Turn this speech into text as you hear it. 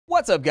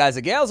What's up, guys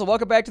and gals, and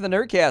welcome back to the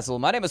Nerd Castle.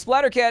 My name is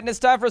Splattercat, and it's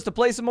time for us to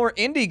play some more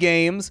indie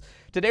games.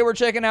 Today we're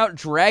checking out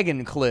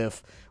Dragon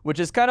Cliff,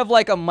 which is kind of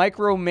like a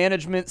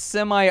micromanagement,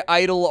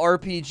 semi-idle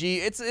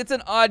RPG. It's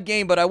an odd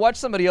game, but I watched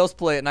somebody else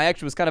play it, and I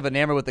actually was kind of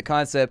enamored with the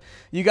concept.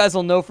 You guys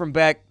will know from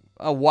back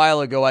a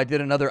while ago, I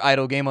did another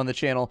idle game on the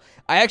channel.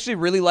 I actually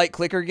really like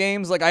clicker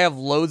games. Like, I have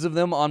loads of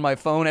them on my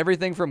phone.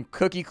 Everything from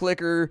Cookie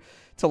Clicker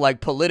to, like,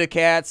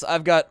 Politicats.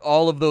 I've got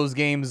all of those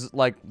games,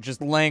 like,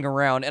 just laying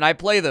around, and I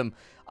play them.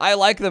 I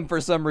like them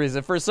for some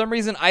reason. For some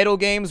reason, idle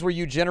games where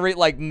you generate,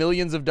 like,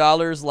 millions of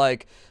dollars,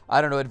 like,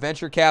 I don't know,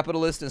 Adventure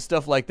Capitalist and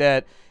stuff like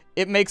that,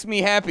 it makes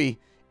me happy.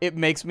 It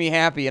makes me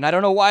happy, and I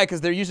don't know why,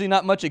 because they're usually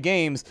not much of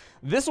games.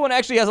 This one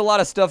actually has a lot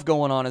of stuff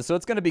going on, and so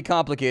it's going to be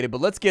complicated,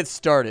 but let's get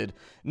started.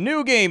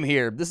 New game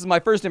here. This is my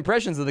first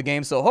impressions of the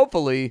game, so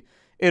hopefully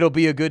it'll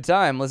be a good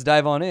time. Let's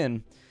dive on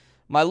in.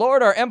 My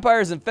lord, our empire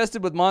is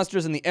infested with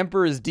monsters, and the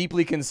emperor is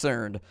deeply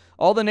concerned.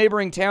 All the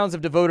neighboring towns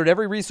have devoted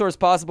every resource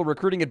possible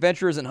recruiting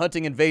adventurers and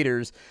hunting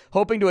invaders,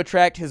 hoping to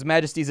attract His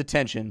Majesty's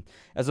attention.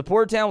 As a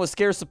poor town with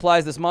scarce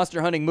supplies, this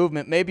monster hunting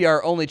movement may be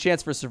our only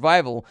chance for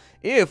survival,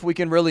 if we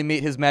can really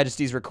meet His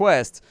Majesty's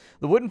requests.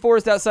 The wooden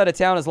forest outside of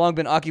town has long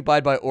been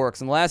occupied by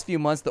orcs. In the last few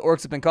months, the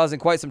orcs have been causing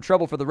quite some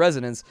trouble for the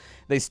residents.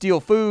 They steal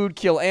food,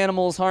 kill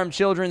animals, harm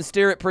children,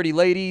 stare at pretty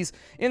ladies,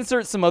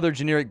 insert some other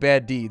generic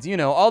bad deeds. You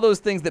know, all those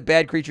things that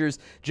bad creatures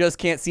just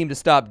can't seem to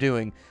stop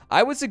doing.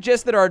 I would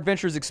suggest that our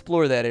adventurers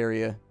explore that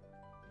area.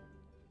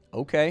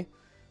 Okay,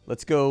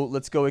 let's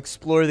go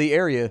explore the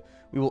area.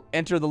 We will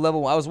enter the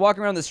level. I was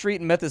walking around the street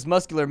and met this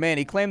muscular man.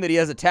 He claimed that he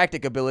has a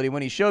tactic ability.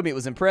 When he showed me, it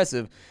was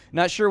impressive.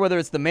 Not sure whether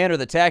it's the man or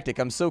the tactic.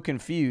 I'm so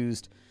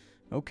confused.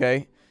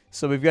 Okay,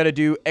 so we've got to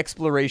do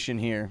exploration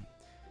here.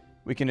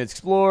 We can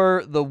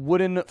explore the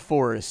wooden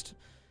forest.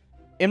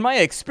 In my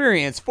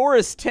experience,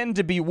 forests tend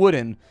to be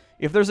wooden.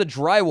 If there's a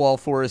drywall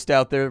forest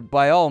out there,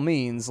 by all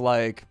means,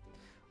 like,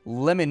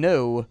 let me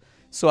know.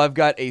 So I've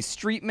got a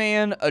street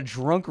man, a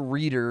drunk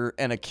reader,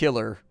 and a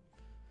killer.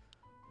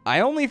 I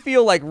only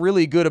feel like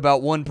really good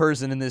about one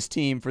person in this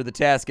team for the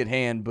task at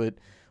hand, but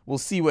we'll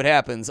see what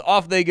happens.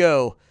 Off they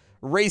go,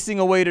 racing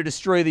away to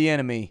destroy the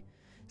enemy.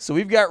 So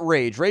we've got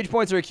rage. Rage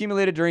points are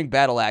accumulated during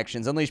battle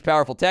actions. Unleash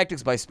powerful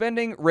tactics by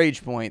spending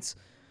rage points.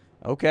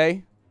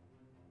 Okay.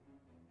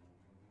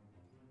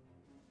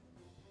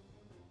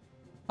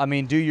 I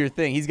mean, do your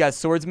thing. He's got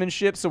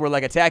swordsmanship, so we're,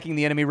 like, attacking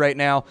the enemy right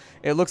now.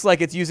 It looks like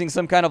it's using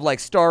some kind of, like,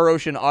 Star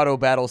Ocean auto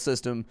battle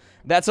system.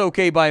 That's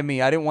okay by me.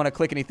 I didn't want to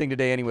click anything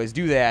today anyways.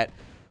 Do that.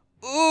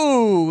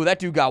 Ooh, that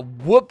dude got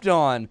whooped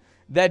on.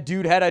 That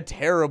dude had a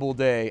terrible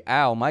day.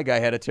 Ow, my guy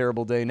had a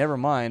terrible day. Never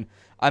mind.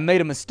 I made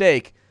a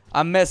mistake.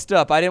 I messed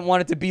up. I didn't want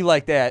it to be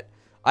like that.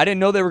 I didn't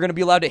know they were going to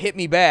be allowed to hit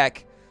me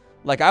back.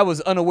 Like, I was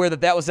unaware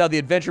that that was how the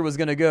adventure was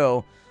going to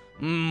go.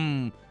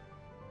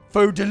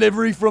 Food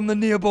delivery from the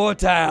nearby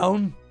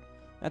town.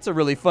 That's a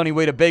really funny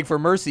way to beg for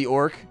mercy,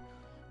 orc.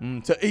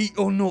 To eat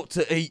or not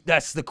to eat,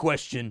 that's the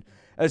question.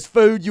 As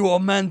food, you are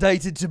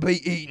mandated to be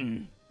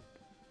eaten.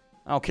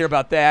 I don't care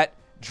about that.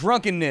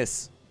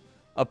 Drunkenness.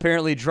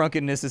 Apparently,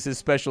 drunkenness is his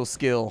special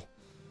skill.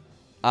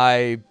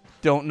 I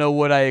don't know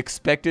what I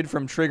expected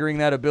from triggering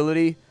that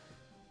ability,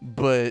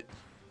 but,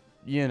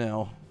 you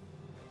know.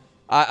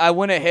 I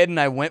went ahead and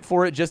I went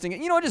for it just in,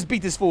 you know, I just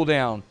beat this fool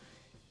down.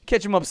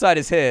 Catch him upside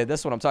his head.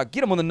 That's what I'm talking.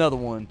 Get him with another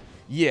one.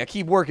 Yeah,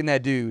 keep working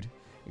that dude.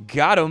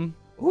 Got him.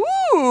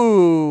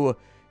 Ooh!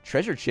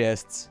 Treasure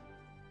chests.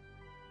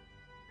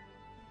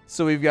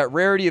 So we've got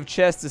rarity of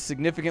chests is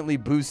significantly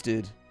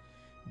boosted.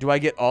 Do I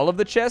get all of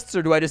the chests,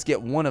 or do I just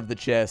get one of the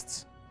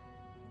chests?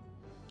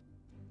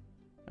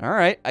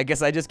 Alright, I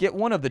guess I just get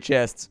one of the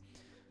chests.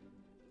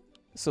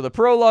 So the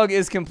prologue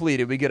is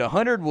completed. We get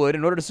 100 wood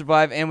in order to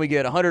survive, and we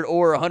get 100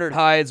 ore, 100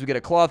 hides, we get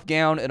a cloth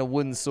gown, and a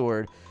wooden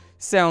sword.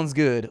 Sounds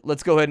good.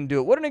 Let's go ahead and do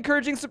it. What an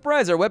encouraging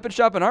surprise. Our weapon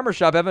shop and armor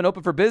shop haven't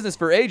opened for business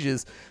for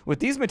ages.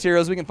 With these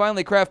materials, we can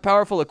finally craft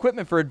powerful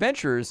equipment for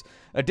adventurers.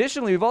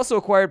 Additionally, we've also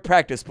acquired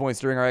practice points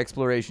during our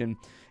exploration.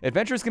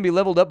 Adventurers can be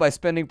leveled up by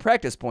spending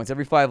practice points.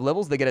 Every 5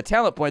 levels, they get a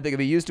talent point that can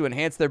be used to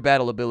enhance their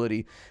battle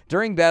ability.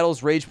 During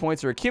battles, rage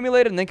points are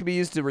accumulated and then can be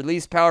used to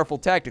release powerful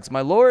tactics.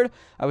 My lord,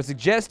 I would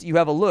suggest you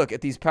have a look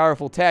at these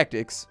powerful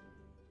tactics.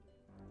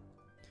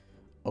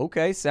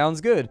 Okay,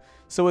 sounds good.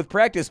 So with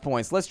practice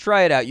points, let's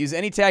try it out. Use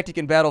any tactic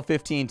in battle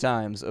 15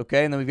 times,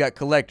 okay? And then we've got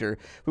collector.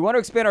 If we want to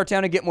expand our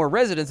town and get more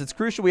residents, it's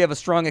crucial we have a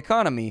strong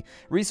economy.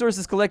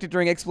 Resources collected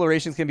during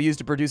explorations can be used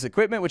to produce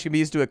equipment, which can be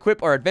used to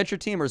equip our adventure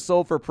team or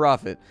sold for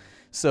profit.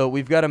 So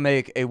we've got to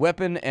make a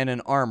weapon and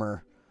an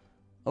armor.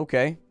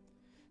 Okay.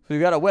 So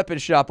we've got a weapon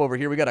shop over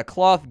here. We got a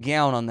cloth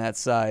gown on that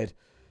side.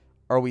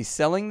 Are we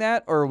selling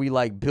that, or are we,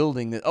 like,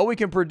 building it? Oh, we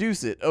can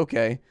produce it.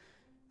 Okay.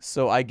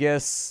 So I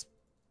guess,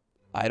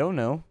 I don't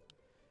know.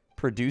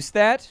 Produce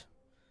that?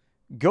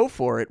 Go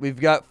for it. We've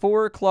got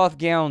 4 cloth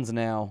gowns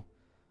now.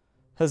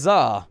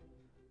 Huzzah.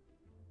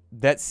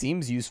 That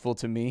seems useful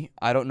to me.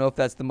 I don't know if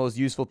that's the most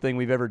useful thing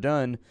we've ever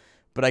done,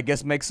 but I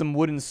guess make some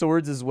wooden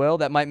swords as well.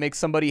 That might make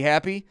somebody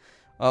happy.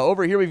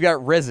 Over here we've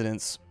got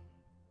residents.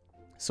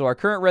 So our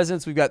current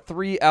residents, we've got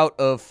 3 out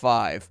of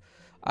 5.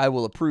 I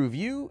will approve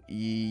you.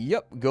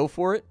 Yep, go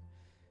for it.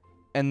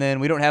 And then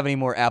we don't have any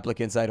more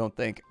applicants, I don't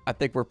think. I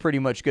think we're pretty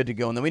much good to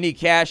go. And then we need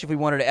cash if we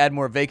wanted to add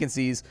more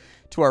vacancies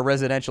to our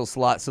residential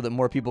slot so that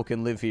more people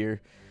can live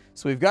here.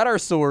 So we've got our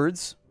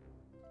swords.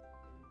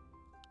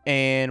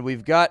 And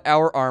we've got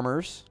our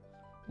armors.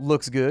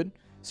 Looks good.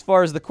 As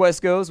far as the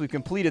quest goes, we've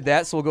completed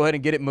that, so we'll go ahead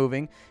and get it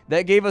moving.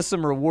 That gave us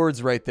some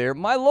rewards right there.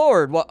 My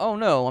lord! Well, oh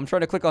no, I'm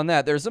trying to click on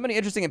that. There's so many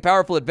interesting and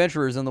powerful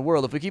adventurers in the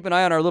world. If we keep an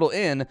eye on our little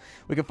inn,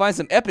 we can find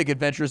some epic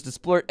adventures to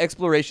explore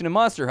exploration and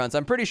monster hunts.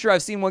 I'm pretty sure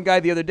I've seen one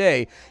guy the other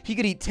day. He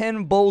could eat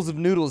 10 bowls of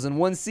noodles in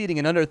one seating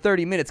in under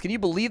 30 minutes. Can you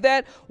believe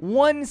that?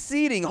 One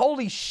seating!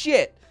 Holy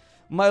shit!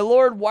 My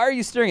lord, why are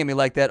you staring at me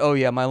like that? Oh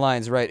yeah, my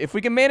line's right. If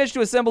we can manage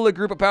to assemble a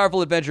group of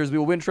powerful adventurers, we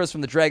will win trust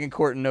from the Dragon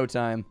Court in no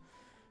time.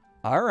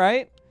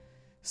 Alright.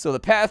 So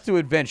the path to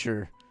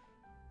adventure.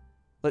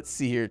 Let's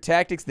see here.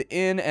 Tactics, the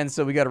inn, and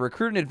so we got to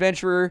recruit an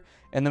adventurer,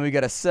 and then we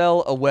got to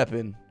sell a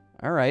weapon.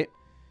 All right.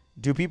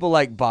 Do people,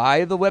 like,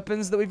 buy the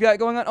weapons that we've got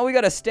going on? Oh, we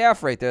got a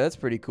staff right there. That's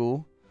pretty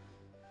cool.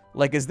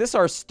 Like, is this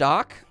our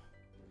stock?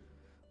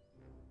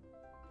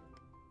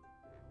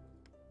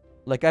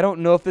 Like, I don't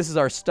know if this is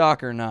our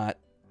stock or not.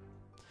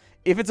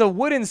 If it's a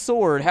wooden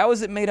sword, how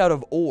is it made out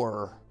of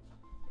ore?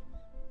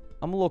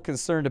 I'm a little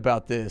concerned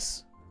about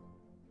this.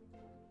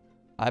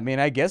 I mean,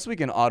 I guess we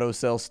can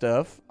auto-sell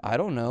stuff. I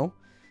don't know.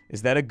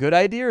 Is that a good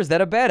idea or is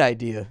that a bad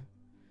idea?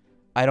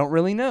 I don't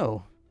really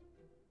know.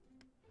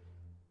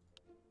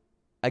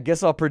 I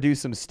guess I'll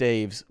produce some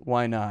staves.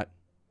 Why not?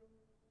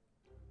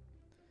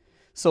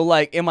 So,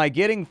 like, am I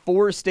getting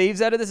 4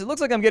 staves out of this? It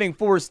looks like I'm getting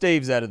 4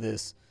 staves out of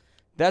this.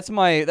 That's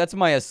my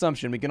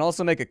assumption. We can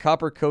also make a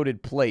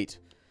copper-coated plate.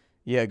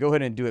 Yeah, go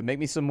ahead and do it. Make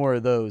me some more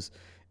of those.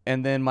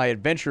 And then my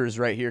adventurers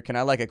right here. Can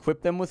I, like,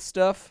 equip them with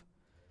stuff?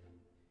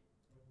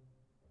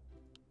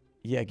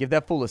 Yeah, give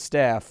that fool a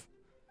staff.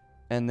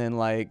 And then,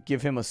 like,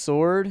 give him a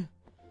sword.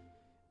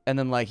 And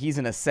then, like, he's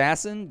an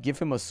assassin. Give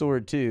him a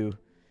sword, too.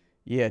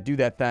 Yeah, do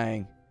that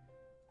thing.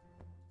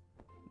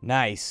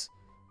 Nice.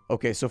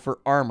 Okay, so for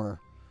armor,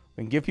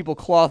 we can give people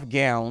cloth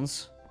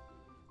gowns.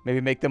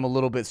 Maybe make them a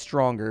little bit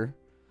stronger.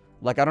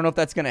 Like, I don't know if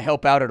that's going to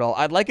help out at all.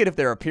 I'd like it if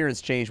their appearance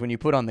changed when you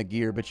put on the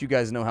gear, but you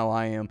guys know how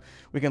I am.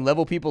 We can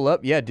level people up.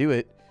 Yeah, do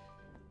it.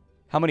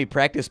 How many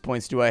practice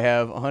points do I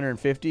have?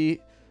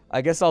 150?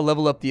 I guess I'll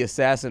level up the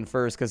assassin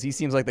first, because he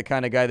seems like the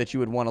kind of guy that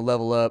you would want to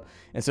level up.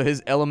 And so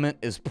his element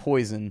is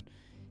poison.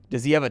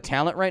 Does he have a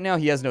talent right now?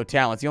 He has no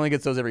talents. He only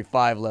gets those every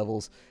 5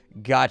 levels.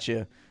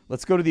 Gotcha.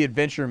 Let's go to the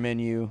adventure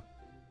menu.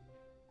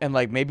 And,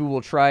 like, maybe we'll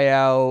try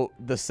out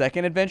the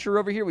second adventure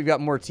over here. We've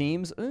got more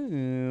teams.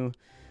 Ooh.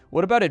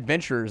 What about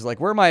adventurers?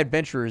 Like, where are my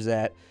adventurers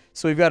at?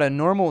 So we've got a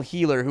normal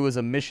healer who is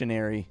a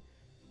missionary.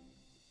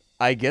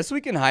 I guess we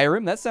can hire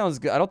him. That sounds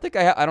good. I don't think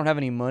I don't have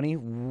any money.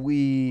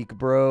 Weak,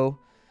 bro.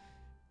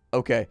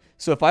 Okay.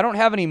 So if I don't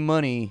have any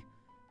money,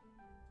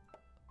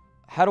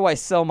 how do I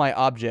sell my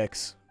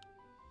objects?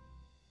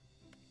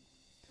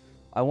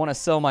 I want to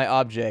sell my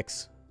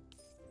objects.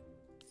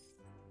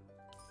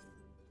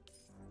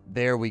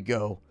 There we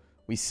go.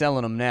 We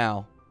selling them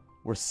now.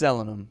 We're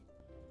selling them.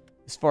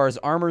 As far as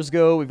armors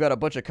go, we've got a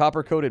bunch of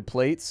copper-coated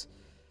plates.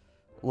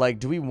 Like,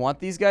 do we want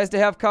these guys to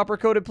have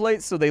copper-coated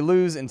plates? So they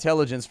lose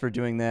intelligence for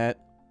doing that.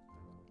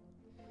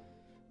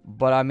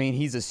 But, I mean,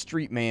 he's a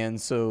street man,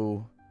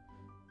 so...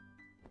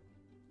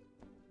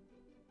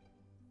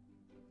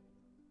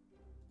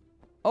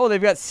 Oh,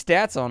 they've got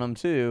stats on them,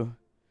 too.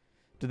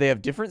 Do they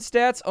have different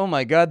stats? Oh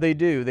my god, they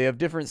do. They have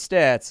different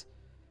stats.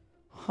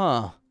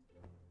 Huh.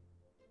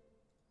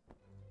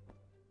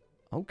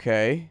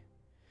 Okay.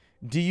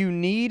 Do you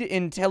need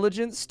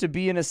intelligence to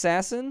be an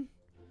assassin?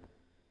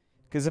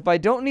 Because if I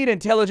don't need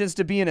intelligence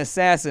to be an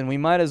assassin, we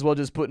might as well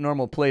just put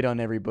normal plate on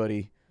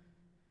everybody.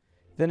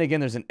 Then again,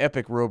 there's an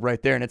epic robe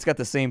right there, and it's got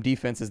the same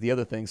defense as the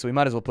other thing, so we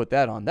might as well put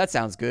that on. That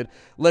sounds good.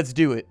 Let's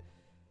do it.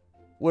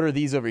 What are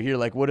these over here?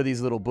 Like, what are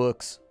these little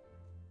books?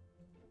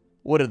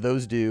 What do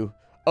those do?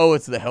 Oh,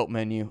 it's the help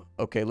menu.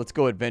 Okay, let's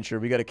go adventure.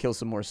 We got to kill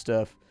some more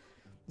stuff.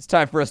 It's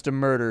time for us to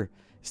murder.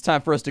 It's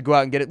time for us to go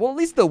out and get it. Well, at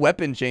least the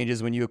weapon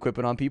changes when you equip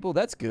it on people.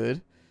 That's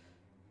good.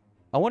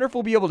 I wonder if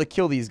we'll be able to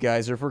kill these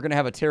guys or if we're going to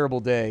have a terrible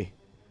day.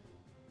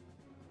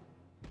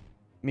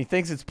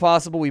 Methinks it's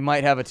possible we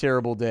might have a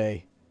terrible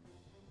day.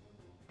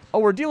 Oh,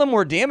 we're dealing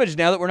more damage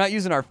now that we're not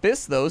using our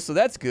fists, though, so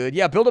that's good.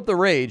 Yeah, build up the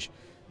rage.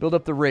 Build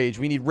up the rage.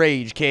 We need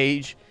rage,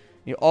 Cage.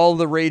 You know, all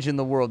the rage in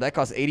the world. That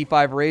costs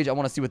 85 rage. I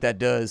want to see what that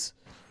does.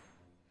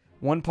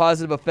 1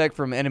 positive effect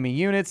from enemy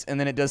units, and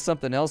then it does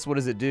something else. What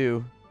does it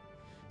do?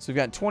 So we've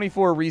got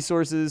 24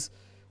 resources.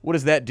 What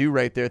does that do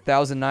right there?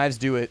 1,000 knives,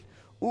 do it.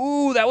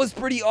 Ooh, that was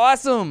pretty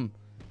awesome.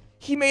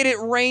 He made it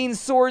rain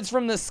swords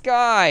from the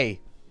sky.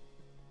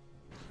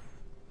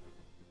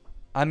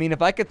 I mean,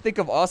 if I could think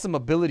of awesome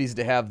abilities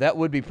to have, that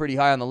would be pretty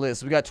high on the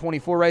list. We got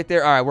 24 right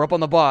there. All right, we're up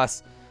on the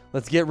boss.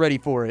 Let's get ready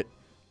for it.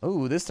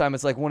 Ooh, this time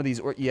it's like one of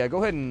these. Yeah,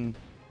 go ahead and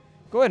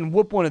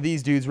whoop one of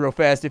these dudes real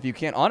fast if you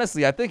can.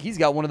 Honestly, I think he's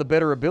got one of the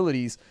better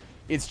abilities.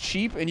 It's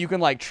cheap, and you can,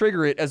 like,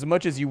 trigger it as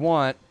much as you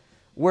want.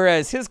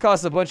 Whereas his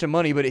costs a bunch of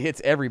money, but it hits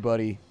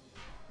everybody.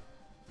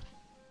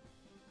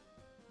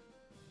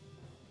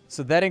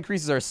 So that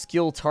increases our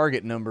skill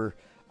target number.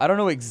 I don't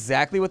know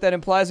exactly what that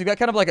implies. We've got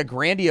kind of like a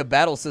Grandia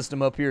battle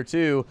system up here,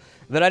 too,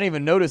 that I didn't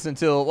even notice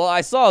until... Well, I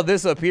saw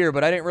this up here,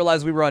 but I didn't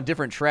realize we were on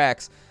different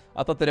tracks.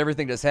 I thought that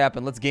everything just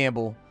happened. Let's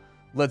gamble.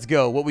 Let's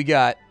go. What we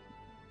got?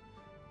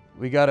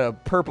 We got a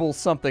purple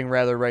something,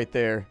 rather, right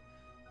there.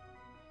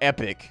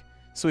 Epic.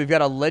 So we've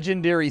got a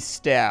legendary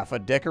staff, a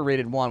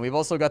decorated wand. We've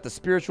also got the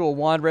spiritual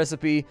wand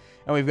recipe,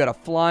 and we've got a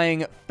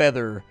flying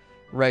feather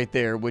right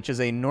there, which is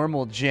a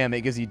normal gem.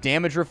 It gives you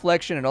damage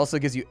reflection. It also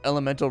gives you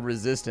elemental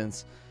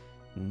resistance.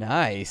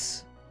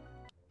 Nice.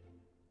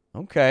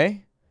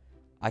 Okay.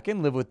 I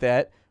can live with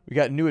that. We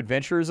got new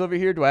adventurers over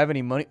here. Do I have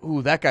any money?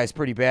 Ooh, that guy's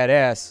pretty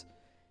badass.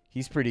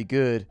 He's pretty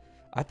good.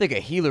 I think a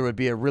healer would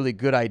be a really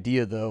good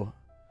idea, though.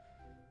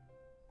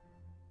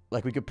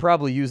 Like, we could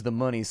probably use the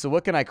money. So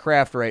what can I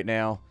craft right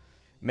now?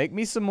 Make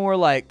me some more,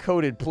 like,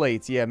 coated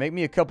plates. Yeah, make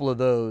me a couple of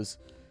those.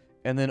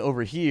 And then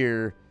over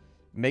here,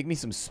 make me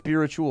some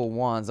spiritual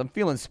wands. I'm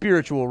feeling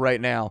spiritual right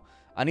now.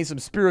 I need some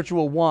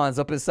spiritual wands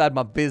up inside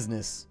my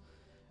business.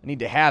 I need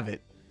to have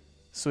it.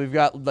 So we've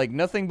got, like,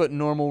 nothing but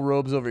normal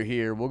robes over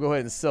here. We'll go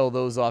ahead and sell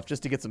those off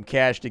just to get some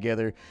cash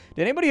together.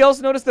 Did anybody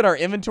else notice that our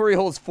inventory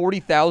holds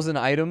 40,000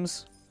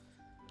 items?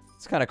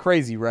 It's kind of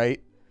crazy,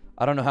 right?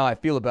 I don't know how I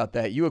feel about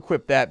that. You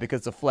equip that because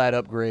it's a flat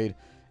upgrade.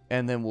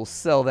 And then we'll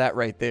sell that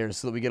right there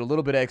so that we get a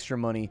little bit extra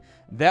money.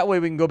 That way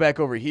we can go back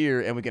over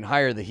here and we can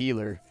hire the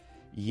healer.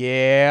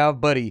 Yeah,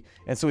 buddy.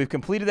 And so we've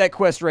completed that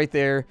quest right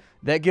there.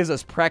 That gives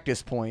us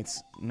practice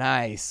points.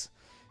 Nice.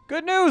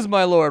 Good news,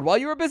 my lord. While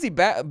you were busy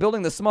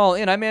building the small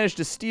inn, I managed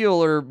to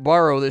steal or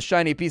borrow this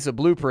shiny piece of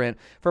blueprint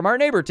from our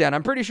neighbor town.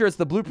 I'm pretty sure it's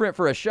the blueprint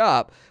for a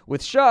shop.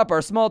 With shop,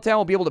 our small town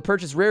will be able to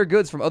purchase rare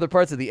goods from other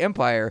parts of the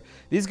empire.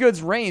 These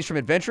goods range from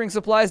adventuring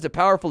supplies to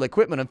powerful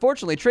equipment.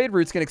 Unfortunately, trade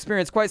routes can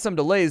experience quite some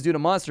delays due to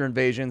monster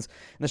invasions,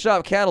 and the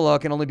shop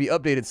catalog can only be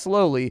updated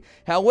slowly.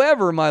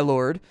 However, my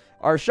lord,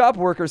 our shop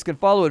workers can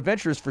follow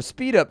adventurers for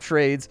speed-up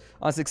trades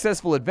on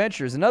successful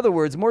adventures. In other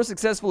words, more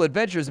successful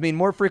adventures mean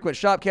more frequent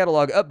shop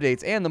catalog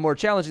updates, and the more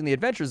challenging the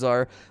adventures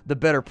are, the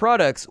better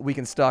products we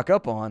can stock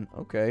up on.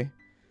 Okay.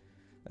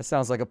 That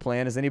sounds like a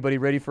plan. Is anybody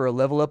ready for a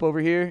level up over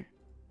here?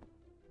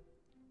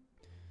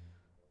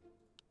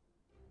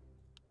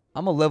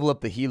 I'm going to level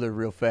up the healer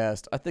real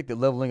fast. I think that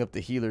leveling up the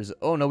healers...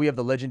 Oh, no, we have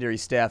the legendary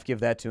staff. Give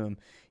that to him.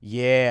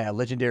 Yeah,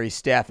 legendary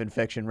staff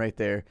infection right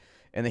there.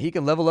 And then he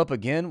can level up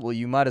again? Well,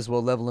 you might as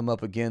well level him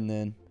up again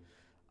then.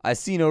 I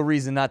see no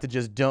reason not to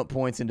just dump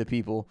points into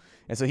people.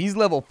 And so he's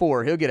level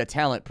 4. He'll get a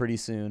talent pretty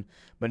soon.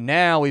 But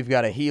now we've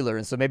got a healer.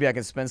 And so maybe I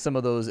can spend some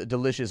of those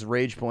delicious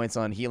rage points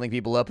on healing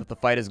people up if the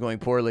fight is going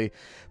poorly.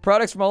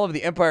 Products from all over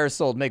the empire are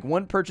sold. Make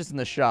one purchase in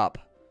the shop.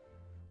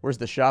 Where's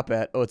the shop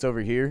at? Oh, it's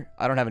over here.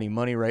 I don't have any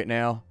money right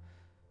now.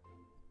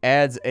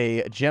 Adds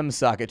a gem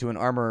socket to an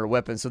armor or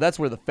weapon. So that's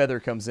where the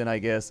feather comes in, I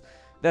guess.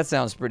 That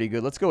sounds pretty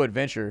good. Let's go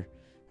adventure.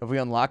 Have we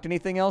unlocked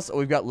anything else? Oh,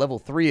 we've got level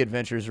 3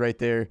 adventures right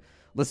there.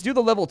 Let's do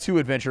the level 2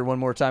 adventure one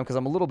more time because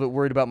I'm a little bit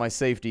worried about my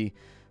safety.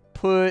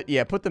 Put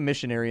the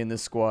missionary in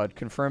this squad.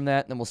 Confirm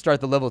that, and then we'll start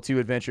the level 2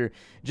 adventure.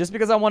 Just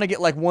because I want to get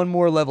like one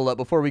more level up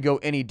before we go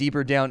any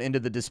deeper down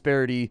into the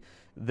disparity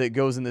that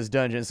goes in this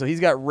dungeon. So he's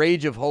got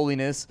Rage of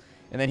Holiness,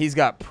 and then he's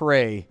got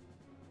Pray.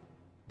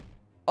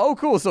 Oh,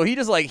 cool. So he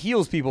just like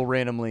heals people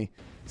randomly.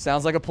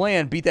 Sounds like a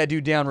plan. Beat that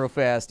dude down real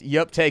fast.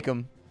 Yup, take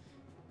him.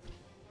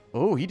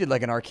 Oh, he did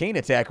like an arcane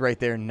attack right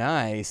there.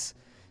 Nice.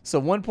 So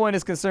 1 point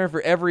is concerned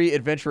for every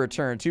adventure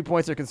turn. 2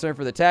 points are concerned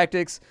for the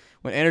tactics.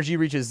 When energy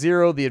reaches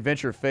 0, the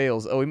adventure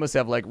fails. Oh, we must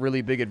have like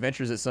really big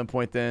adventures at some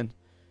point then.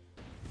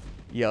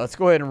 Yeah, let's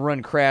go ahead and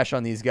run Crash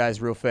on these guys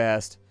real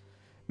fast.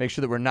 Make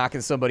sure that we're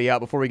knocking somebody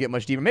out before we get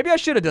much deeper. Maybe I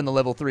should have done the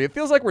level 3. It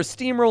feels like we're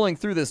steamrolling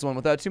through this one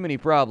without too many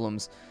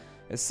problems.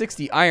 It's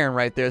 60 iron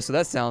right there, so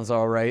that sounds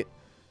all right.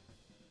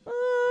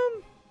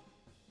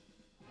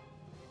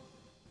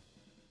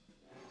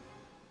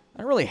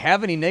 I don't really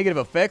have any negative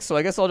effects, so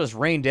I guess I'll just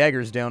rain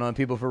daggers down on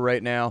people for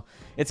right now.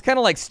 It's kind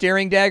of like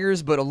staring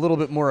daggers, but a little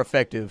bit more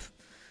effective.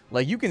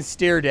 Like, you can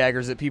stare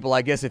daggers at people,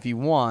 I guess, if you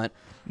want,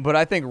 but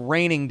I think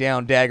raining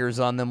down daggers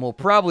on them will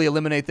probably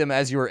eliminate them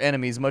as your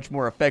enemies much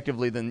more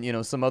effectively than, you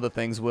know, some other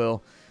things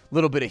will.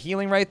 Little bit of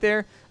healing right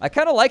there. I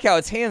kind of like how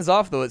it's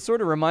hands-off, though. It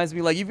sort of reminds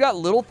me, like, you've got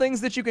little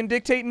things that you can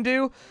dictate and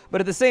do,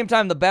 but at the same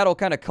time, the battle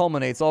kind of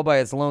culminates all by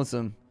its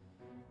lonesome.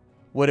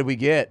 What did we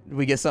get? Did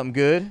we get something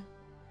good?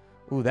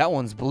 Ooh, that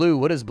one's blue.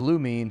 What does blue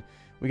mean?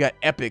 We got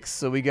epics.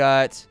 So we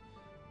got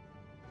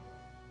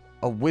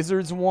a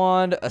wizard's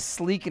wand, a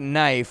sleek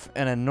knife,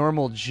 and a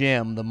normal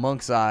gem, the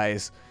monk's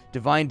eyes.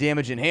 Divine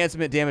damage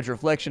enhancement, damage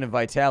reflection, and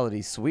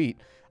vitality.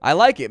 Sweet. I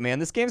like it, man.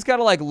 This game's kind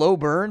of like low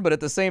burn, but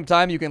at the same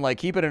time, you can like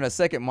keep it in a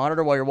second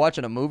monitor while you're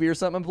watching a movie or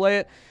something and play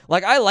it.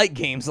 Like, I like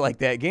games like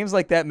that. Games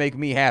like that make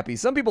me happy.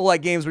 Some people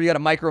like games where you got to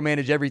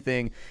micromanage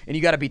everything and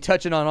you got to be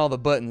touching on all the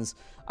buttons.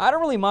 I don't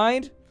really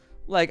mind.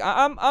 Like,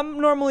 I'm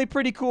normally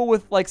pretty cool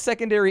with, like,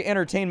 secondary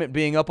entertainment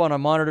being up on a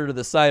monitor to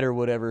the side or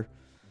whatever.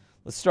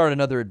 Let's start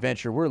another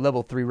adventure. We're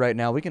level 3 right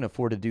now. We can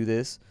afford to do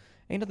this.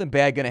 Ain't nothing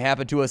bad gonna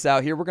happen to us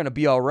out here. We're gonna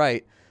be all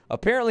right.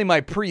 Apparently, my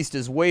priest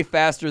is way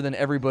faster than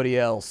everybody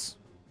else.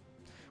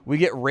 We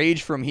get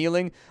rage from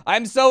healing.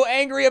 I'm so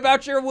angry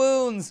about your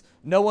wounds.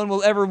 No one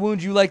will ever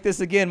wound you like this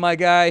again, my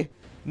guy.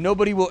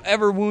 Nobody will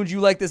ever wound you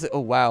like this. Oh,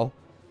 wow.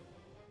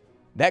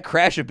 That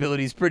crash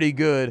ability is pretty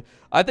good.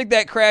 I think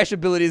that crash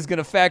ability is going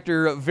to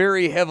factor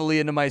very heavily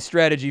into my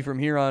strategy from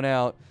here on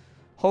out.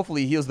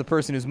 Hopefully he heals the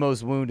person who's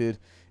most wounded.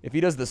 If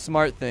he does the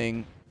smart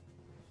thing.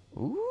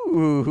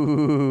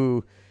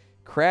 Ooh.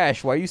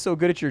 Crash, why are you so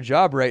good at your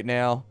job right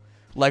now?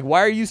 Like,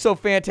 why are you so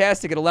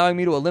fantastic at allowing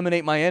me to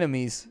eliminate my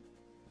enemies?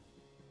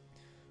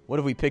 What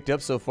have we picked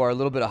up so far? A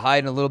little bit of hide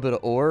and a little bit of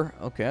ore.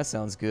 Okay, that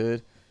sounds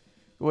good.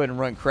 Go ahead and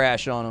run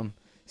Crash on him.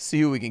 See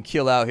who we can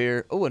kill out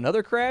here. Oh,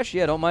 another Crash?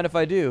 Yeah, don't mind if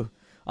I do.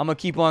 I'm going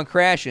to keep on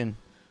crashing.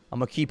 I'm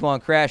going to keep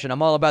on crashing.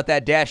 I'm all about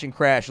that dash and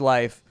crash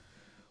life.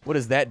 What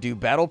does that do?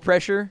 Battle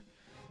pressure?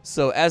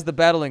 So as the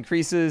battle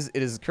increases,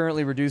 it is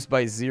currently reduced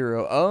by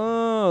 0.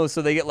 Oh,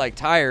 so they get, like,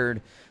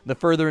 tired the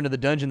further into the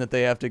dungeon that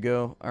they have to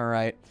go. All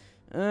right.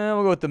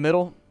 We'll go with the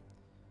middle.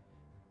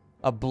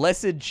 A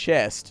blessed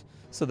chest.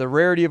 So the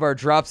rarity of our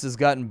drops has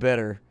gotten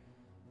better.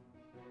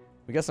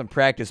 We got some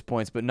practice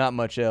points, but not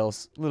much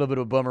else. A little bit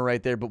of a bummer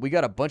right there, but we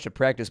got a bunch of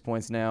practice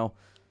points now.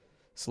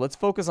 So let's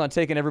focus on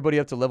taking everybody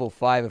up to level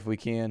 5 if we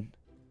can.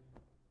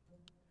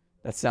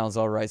 That sounds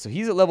all right. So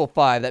he's at level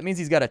 5. That means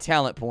he's got a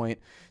talent point.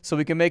 So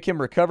we can make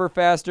him recover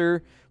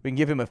faster. We can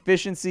give him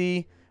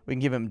efficiency. We can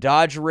give him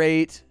dodge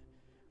rate.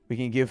 We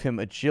can give him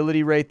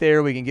agility right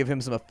there. We can give him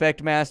some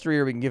effect mastery,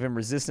 or we can give him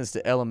resistance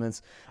to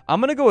elements.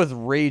 I'm going to go with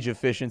rage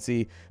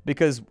efficiency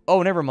because...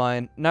 Oh, never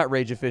mind. Not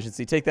rage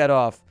efficiency. Take that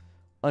off.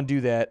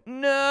 Undo that.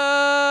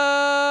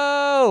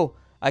 No!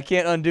 I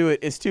can't undo it.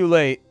 It's too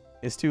late.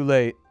 It's too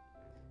late.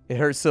 It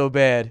hurts so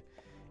bad.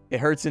 It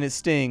hurts and it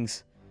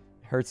stings.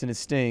 It hurts and it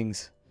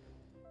stings.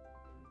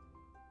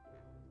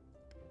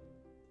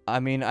 I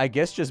mean, I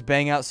guess just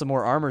bang out some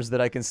more armors that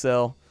I can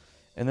sell.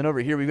 And then over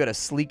here we've got a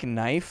sleek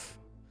knife.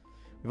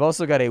 We've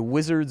also got a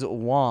wizard's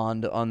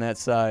wand on that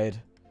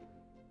side.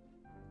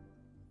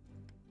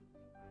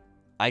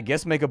 I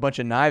guess make a bunch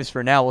of knives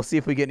for now. We'll see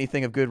if we get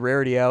anything of good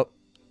rarity out.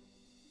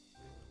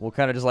 We'll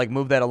kind of just like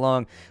move that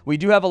along. We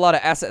do have a lot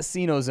of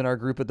assassinos in our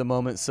group at the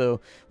moment, so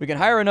we can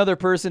hire another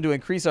person to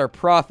increase our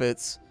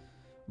profits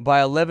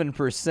by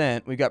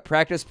 11%. We got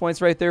practice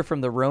points right there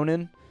from the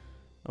Ronin.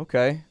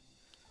 Okay.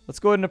 Let's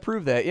go ahead and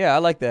approve that. Yeah, I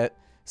like that.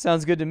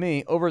 Sounds good to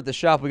me. Over at the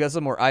shop, we got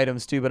some more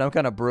items too, but I'm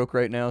kind of broke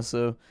right now,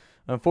 so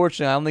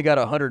unfortunately, I only got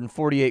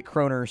 148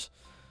 kroners.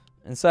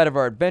 Inside of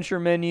our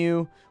adventure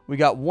menu, we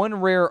got 1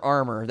 rare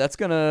armor. That's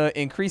going to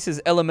increase his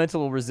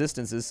elemental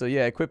resistances, so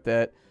yeah, equip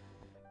that.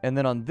 And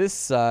then on this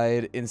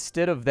side,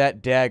 instead of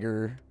that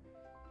dagger,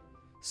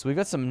 so we've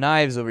got some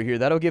knives over here.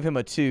 That'll give him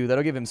a 2.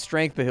 That'll give him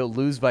strength, but he'll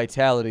lose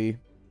vitality.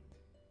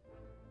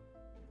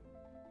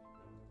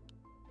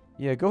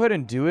 Yeah, go ahead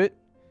and do it.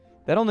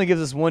 That only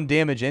gives us 1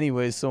 damage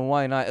anyways, so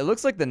why not? It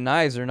looks like the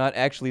knives are not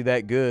actually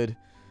that good.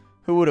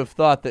 Who would have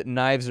thought that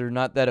knives are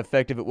not that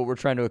effective at what we're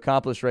trying to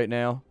accomplish right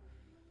now?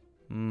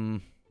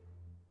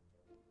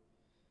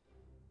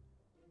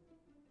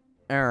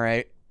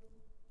 Alright.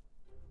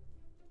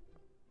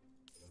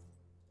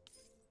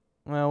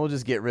 Well, we'll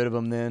just get rid of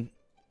them then.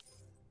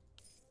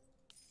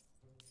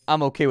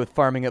 I'm okay with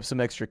farming up some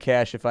extra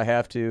cash if I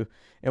have to.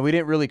 And we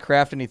didn't really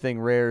craft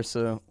anything rare,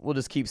 so we'll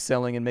just keep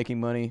selling and making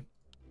money.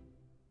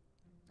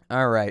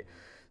 Alright.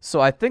 So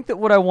I think that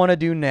what I want to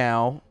do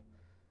now...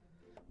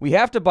 We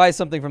have to buy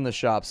something from the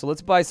shop, so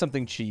let's buy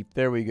something cheap.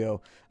 There we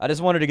go. I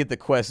just wanted to get the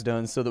quest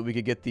done so that we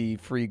could get the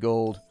free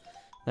gold.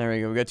 There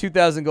we go. We got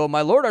 2,000 gold.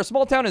 My lord, our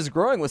small town is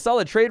growing with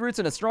solid trade routes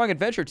and a strong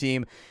adventure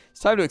team. It's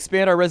time to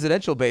expand our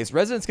residential base.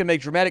 Residents can make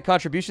dramatic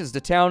contributions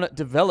to town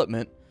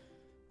development.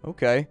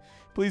 Okay.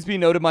 Please be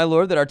noted, my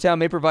lord, that our town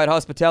may provide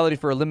hospitality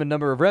for a limited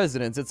number of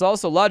residents. It's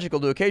also logical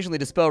to occasionally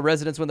dispel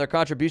residents when their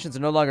contributions are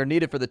no longer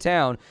needed for the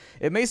town.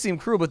 It may seem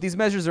cruel, but these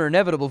measures are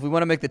inevitable if we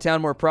want to make the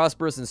town more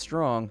prosperous and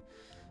strong.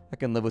 I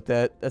can live with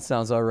that. That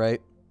sounds all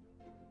right.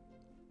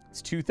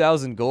 It's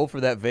 2,000 gold for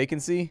that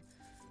vacancy.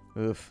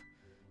 Oof.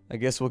 I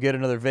guess we'll get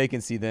another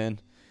vacancy then.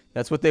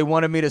 That's what they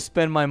wanted me to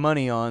spend my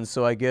money on,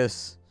 so I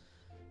guess,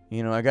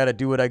 you know, I gotta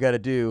do what I gotta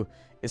do.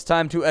 It's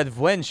time to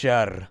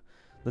adventure.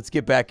 Let's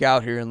get back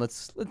out here and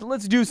let's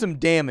do some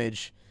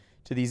damage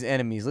to these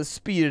enemies. Let's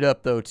speed it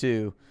up though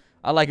too.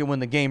 I like it when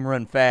the game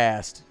run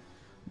fast.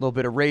 A little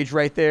bit of rage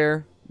right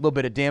there. A little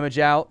bit of damage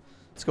out.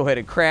 Let's go ahead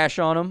and crash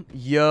on them.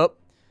 Yup.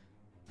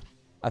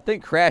 I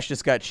think Crash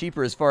just got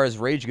cheaper as far as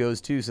rage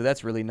goes too, so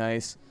that's really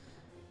nice.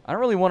 I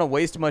don't really want to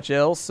waste much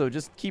else, so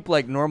just keep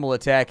like normal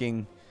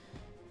attacking.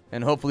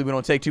 And hopefully we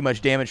don't take too much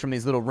damage from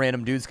these little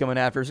random dudes coming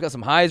after us. We've got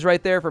some highs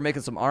right there for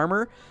making some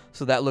armor,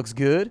 so that looks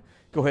good.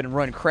 Go ahead and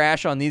run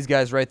Crash on these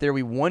guys right there.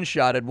 We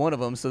one-shotted one of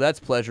them, so that's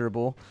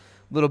pleasurable.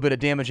 A little bit of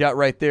damage out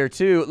right there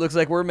too. It looks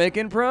like we're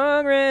making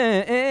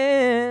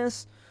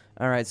progress.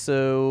 Alright,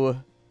 so...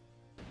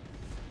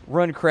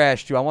 Run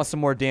Crash too. I want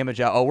some more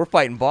damage out. Oh, we're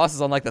fighting bosses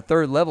on like the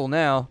 3rd level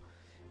now.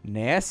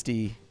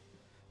 Nasty.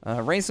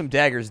 Rain some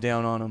daggers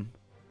down on them.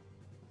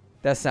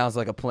 That sounds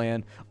like a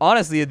plan.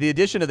 Honestly, the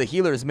addition of the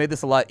healer has made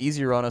this a lot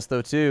easier on us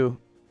though too.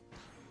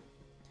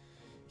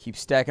 Keep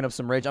stacking up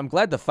some rage. I'm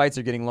glad the fights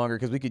are getting longer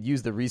because we could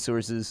use the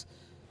resources.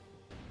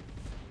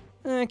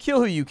 Kill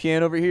who you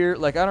can over here.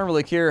 Like, I don't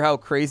really care how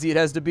crazy it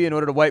has to be in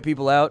order to wipe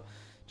people out.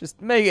 Just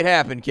make it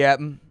happen,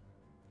 Captain.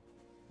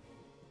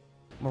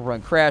 I'm going to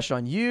run Crash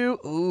on you.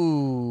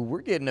 Ooh,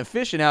 we're getting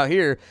efficient out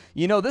here.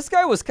 You know, this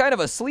guy was kind of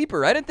a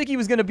sleeper. I didn't think he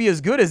was going to be as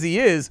good as he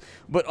is.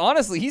 But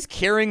honestly, he's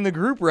carrying the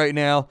group right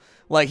now.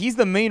 Like, he's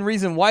the main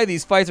reason why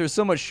these fights are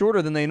so much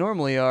shorter than they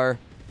normally are.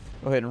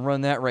 Go ahead and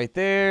run that right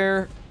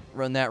there.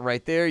 Run that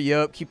right there.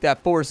 Yup, keep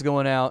that force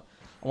going out.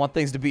 I want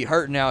things to be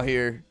hurting out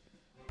here.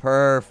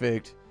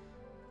 Perfect.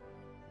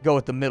 Go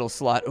with the middle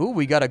slot. Ooh,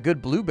 we got a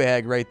good blue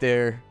bag right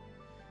there.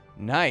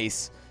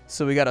 Nice.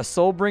 So we got a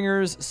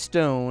Soulbringer's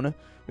Stone.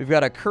 We've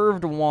got a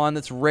curved wand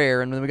that's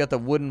rare, and then we got the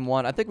wooden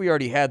wand. I think we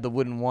already had the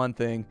wooden wand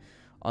thing.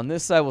 On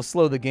this side, we'll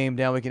slow the game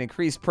down. We can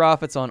increase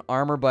profits on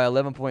armor by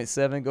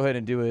 11.7. Go ahead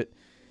and do it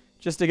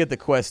just to get the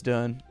quest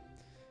done.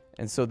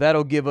 And so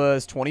that'll give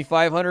us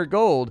 2,500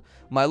 gold.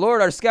 My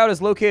lord, our scout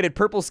has located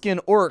purple skin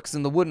orcs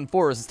in the wooden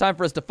forest. It's time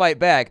for us to fight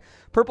back.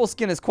 Purple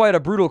skin is quite a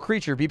brutal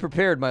creature. Be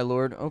prepared, my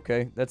lord.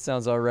 Okay, that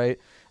sounds all right.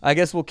 I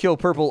guess we'll kill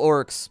purple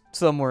orcs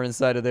somewhere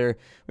inside of there.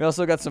 We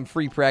also got some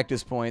free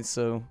practice points,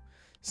 so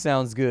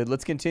sounds good.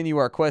 Let's continue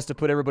our quest to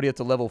put everybody up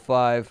to level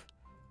 5.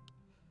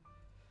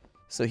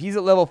 So he's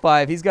at level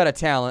 5. He's got a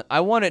talent.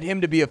 I wanted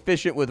him to be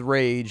efficient with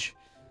rage.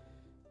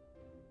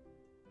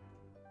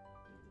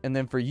 And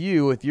then for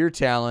you, with your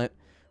talent,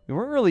 we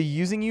weren't really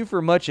using you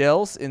for much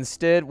else.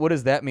 Instead, what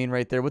does that mean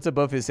right there? What's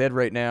above his head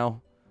right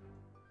now?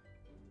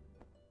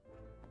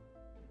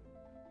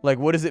 Like,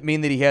 what does it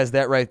mean that he has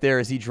that right there?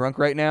 Is he drunk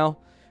right now?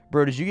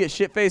 Bro, did you get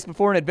shit-faced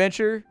before an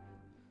adventure?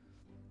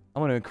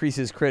 I'm going to increase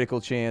his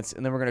critical chance,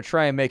 and then we're going to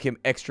try and make him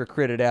extra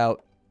critted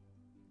out.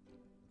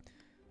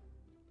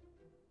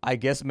 I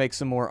guess make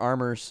some more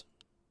armors.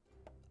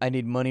 I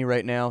need money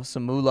right now.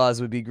 Some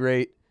moolahs would be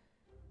great.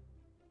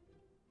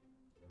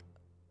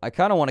 I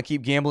kind of want to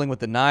keep gambling with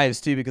the knives,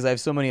 too, because I have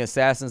so many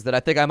assassins that I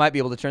think I might be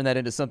able to turn that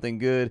into something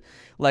good.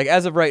 Like,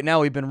 as of right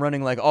now, we've been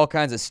running, like, all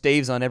kinds of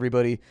staves on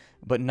everybody,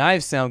 but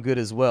knives sound good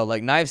as well.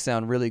 Like, knives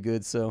sound really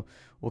good, so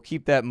we'll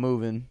keep that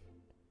moving.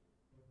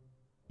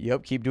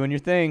 Yep, keep doing your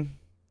thing.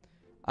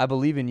 I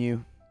believe in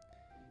you.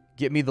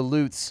 Get me the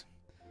loots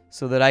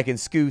so that I can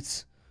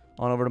scoots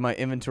on over to my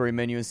inventory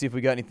menu and see if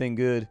we got anything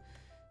good.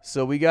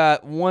 So we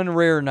got one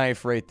rare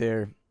knife right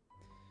there.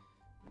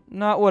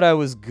 Not what I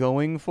was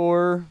going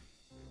for,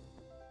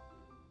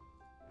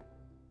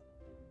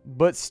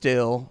 but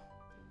still,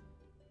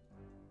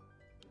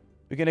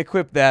 we can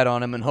equip that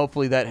on him, and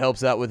hopefully that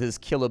helps out with his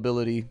kill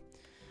ability.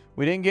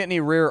 We didn't get any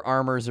rare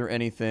armors or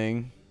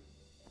anything.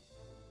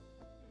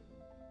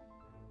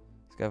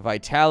 He's got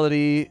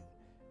vitality,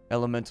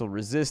 elemental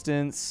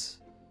resistance.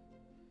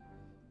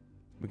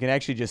 We can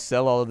actually just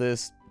sell all of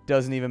this.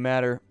 Doesn't even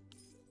matter.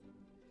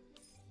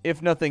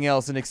 If nothing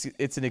else,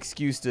 it's an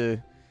excuse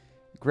to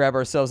grab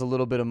ourselves a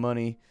little bit of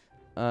money.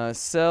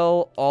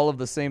 Sell all of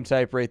the same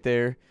type right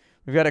there.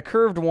 We've got a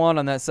curved wand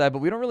on that side, but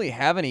we don't really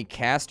have any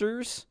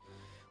casters.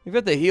 We've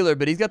got the healer,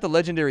 but he's got the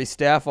legendary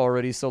staff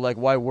already, so, like,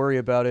 why worry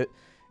about it?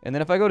 And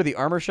then if I go to the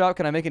armor shop,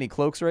 can I make any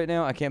cloaks right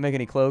now? I can't make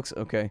any cloaks?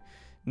 Okay.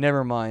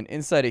 Never mind.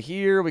 Inside of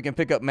here, we can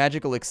pick up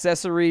magical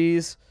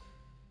accessories.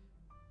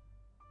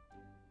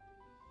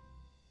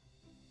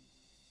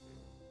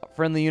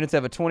 Friendly units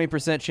have a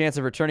 20% chance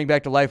of returning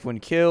back to life when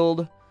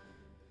killed.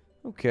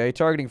 Okay,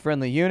 targeting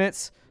friendly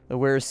units. The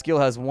wearer's skill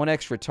has 1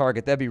 extra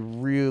target. That'd be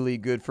really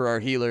good for our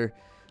healer.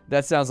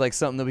 That sounds like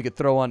something that we could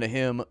throw onto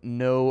him.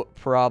 No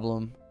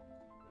problem.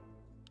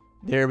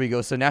 There we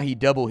go. So now he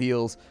double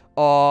heals.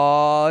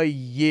 Oh,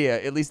 yeah.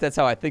 At least that's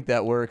how I think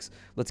that works.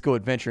 Let's go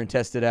adventure and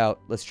test it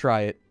out. Let's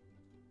try it.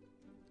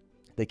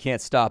 They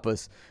can't stop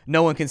us.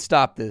 No one can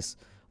stop this,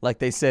 like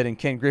they said in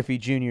Ken Griffey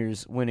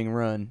Jr.'s winning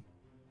run.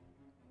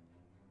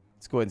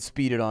 Let's go ahead and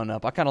speed it on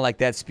up. I kind of like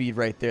that speed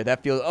right there.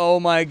 That feels...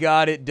 Oh, my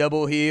God. It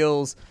double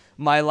heals.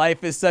 My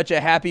life is such a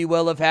happy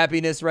well of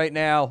happiness right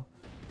now.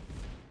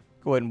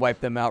 Go ahead and wipe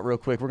them out real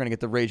quick. We're going to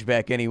get the rage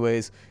back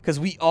anyways, because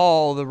we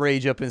all the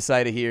rage up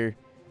inside of here.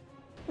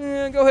 Go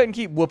ahead and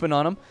keep whooping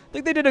on them. I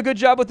think they did a good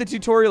job with the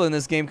tutorial in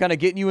this game, kind of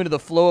getting you into the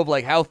flow of,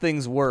 like, how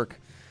things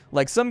work.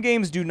 Like, some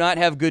games do not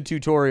have good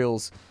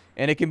tutorials,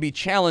 and it can be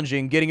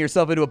challenging getting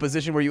yourself into a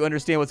position where you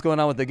understand what's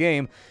going on with the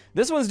game.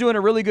 This one's doing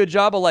a really good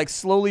job of, like,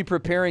 slowly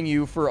preparing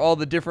you for all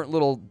the different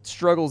little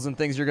struggles and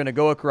things you're going to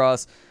go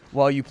across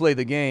while you play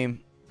the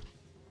game.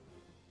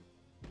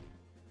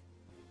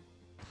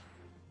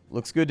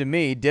 Looks good to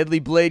me.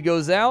 Deadly Blade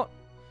goes out.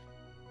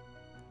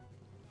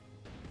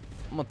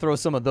 I'm going to throw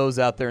some of those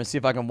out there and see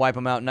if I can wipe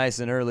them out nice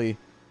and early.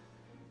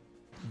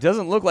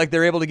 Doesn't look like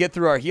they're able to get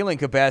through our healing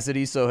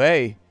capacity, so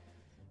hey,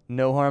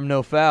 no harm,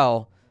 no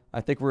foul. I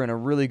think we're in a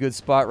really good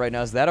spot right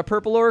now. Is that a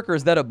purple orc or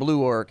is that a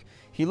blue orc?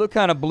 He looked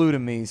kind of blue to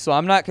me, so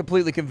I'm not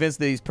completely convinced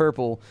that he's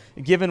purple,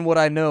 given what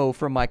I know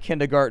from my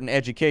kindergarten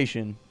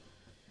education.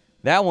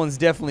 That one's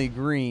definitely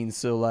green,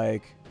 so,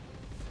 like,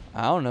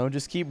 I don't know.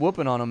 Just keep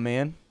whooping on him,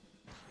 man.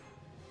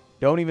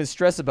 Don't even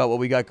stress about what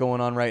we got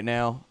going on right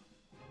now.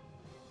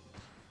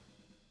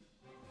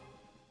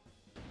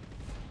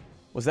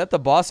 Was that the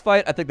boss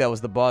fight? I think that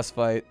was the boss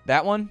fight.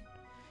 That one?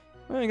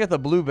 Well, you got the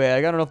blue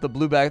bag. I don't know if the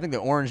blue bag, I think the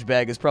orange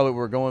bag is probably what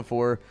we're going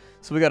for.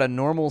 So we got a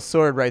normal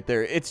sword right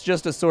there. It's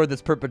just a sword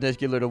that's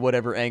perpendicular to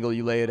whatever angle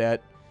you lay it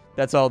at.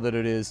 That's all that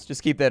it is.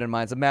 Just keep that in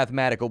mind. It's a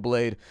mathematical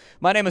blade.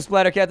 My name is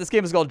Splattercat. This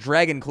game is called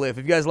Dragon Cliff.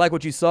 If you guys like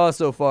what you saw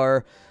so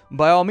far,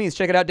 by all means,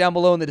 check it out down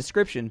below in the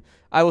description.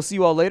 I will see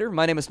you all later.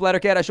 My name is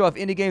Splattercat. I show off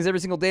indie games every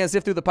single day and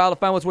sift through the pile to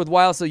find what's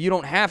worthwhile so you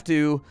don't have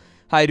to.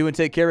 How you doing?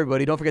 Take care,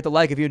 everybody. Don't forget to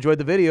like if you enjoyed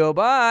the video.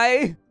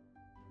 Bye!